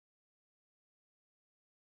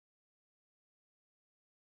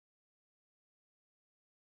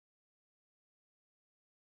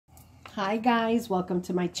Hi guys, welcome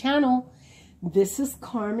to my channel. This is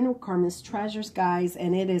Carmen with Carmen's Treasures, guys,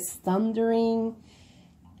 and it is thundering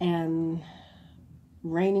and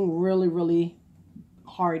raining really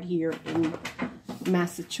hard here in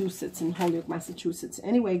Massachusetts, in Holyoke, Massachusetts.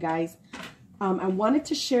 Anyway, guys, I wanted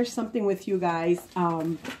to share something with you guys.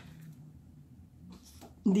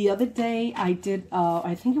 The other day I did,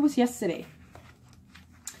 I think it was yesterday,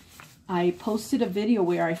 I posted a video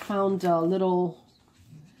where I found a little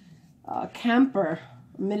camper,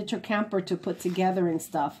 miniature camper to put together and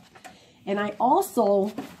stuff. And I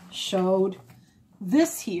also showed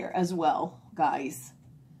this here as well, guys.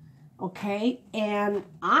 Okay, and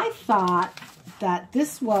I thought that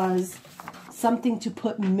this was something to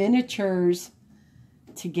put miniatures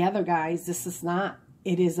together, guys. This is not.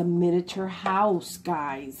 It is a miniature house,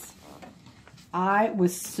 guys. I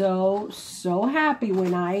was so happy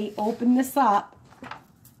when I opened this up,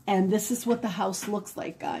 and this is what the house looks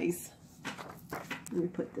like, guys. Let me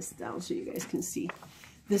put this down so you guys can see.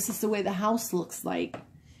 This is the way the house looks like,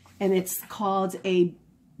 and it's called the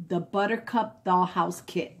Buttercup Dollhouse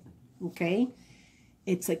Kit. Okay,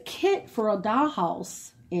 it's a kit for a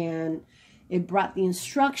dollhouse, and it brought the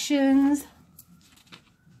instructions. It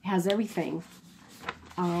has everything.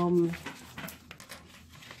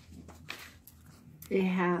 It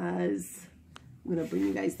has, I'm going to bring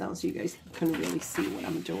you guys down so you guys can really see what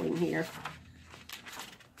I'm doing here.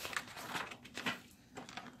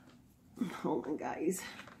 Hold on, guys.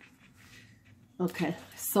 Okay,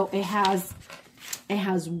 so it has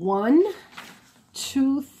 1,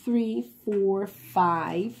 2, 3, 4,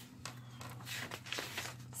 5,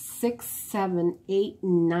 6, 7, 8,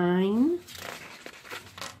 9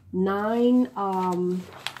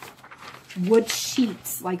 wood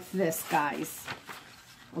sheets like this, guys.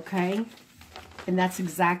 Okay, and that's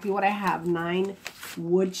exactly what I have, 9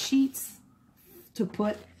 wood sheets to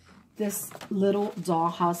put this little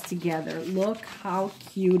dollhouse together. Look how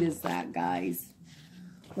cute is that, guys.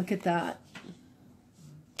 Look at that.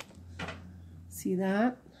 See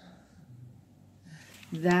that?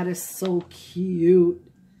 That is so cute.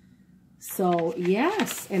 So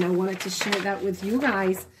yes, and I wanted to share that with you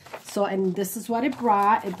guys. So, and this is what it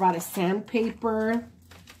brought. It brought a sandpaper,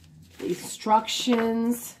 the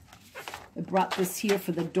instructions. It brought this here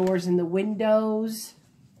for the doors and the windows.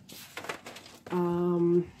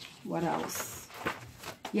 What else?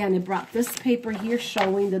 Yeah, and it brought this paper here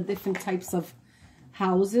showing the different types of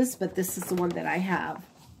houses, but this is the one that I have.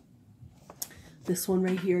 This one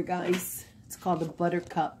right here, guys. It's called the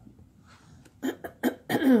Buttercup.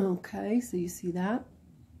 Okay, so you see that?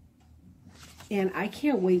 And I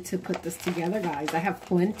can't wait to put this together, guys. I have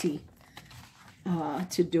plenty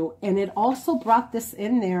to do. And it also brought this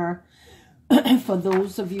in there for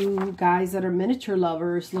those of you guys that are miniature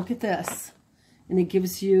lovers. Look at this. And it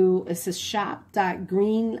gives you, it says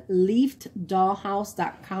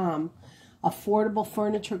shop.greenleafdollhouse.com. Affordable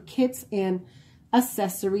furniture kits and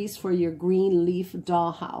accessories for your green leaf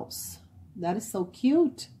dollhouse. That is so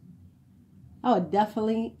cute. Oh,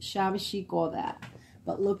 definitely shabby chic, all that.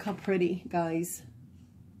 But look how pretty, guys.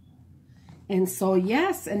 And so,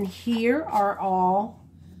 yes, and here are all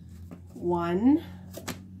 1,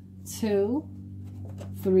 2,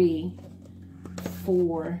 3,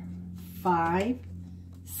 4, 5,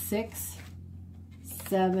 6,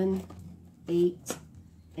 7, 8,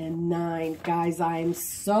 and 9. Guys, I am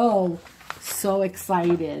so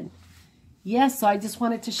excited. Yes, so I just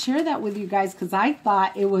wanted to share that with you guys because I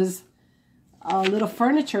thought it was a little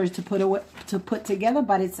furniture to put together,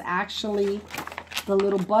 but it's actually the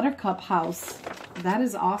little Buttercup house. That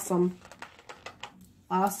is awesome.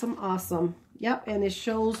 Awesome. Yep, and it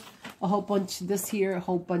shows a whole bunch, a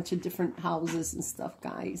whole bunch of different houses and stuff,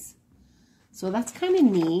 guys. So that's kind of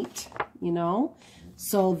neat, you know.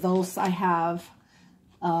 So those I have,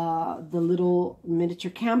 the little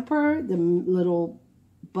miniature camper, the little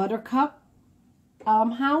Buttercup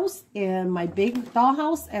house, and my big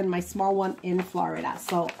dollhouse, and my small one in Florida.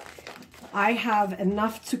 So I have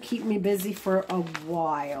enough to keep me busy for a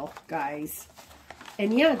while, guys.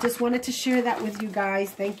 And yeah, just wanted to share that with you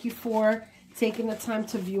guys. Thank you for taking the time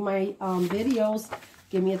to view my videos.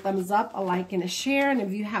 Give me a thumbs up, a like, and a share. And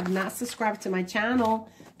if you have not subscribed to my channel,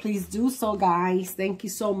 please do so, guys. Thank you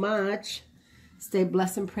so much. Stay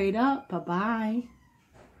blessed and prayed up. Bye-bye.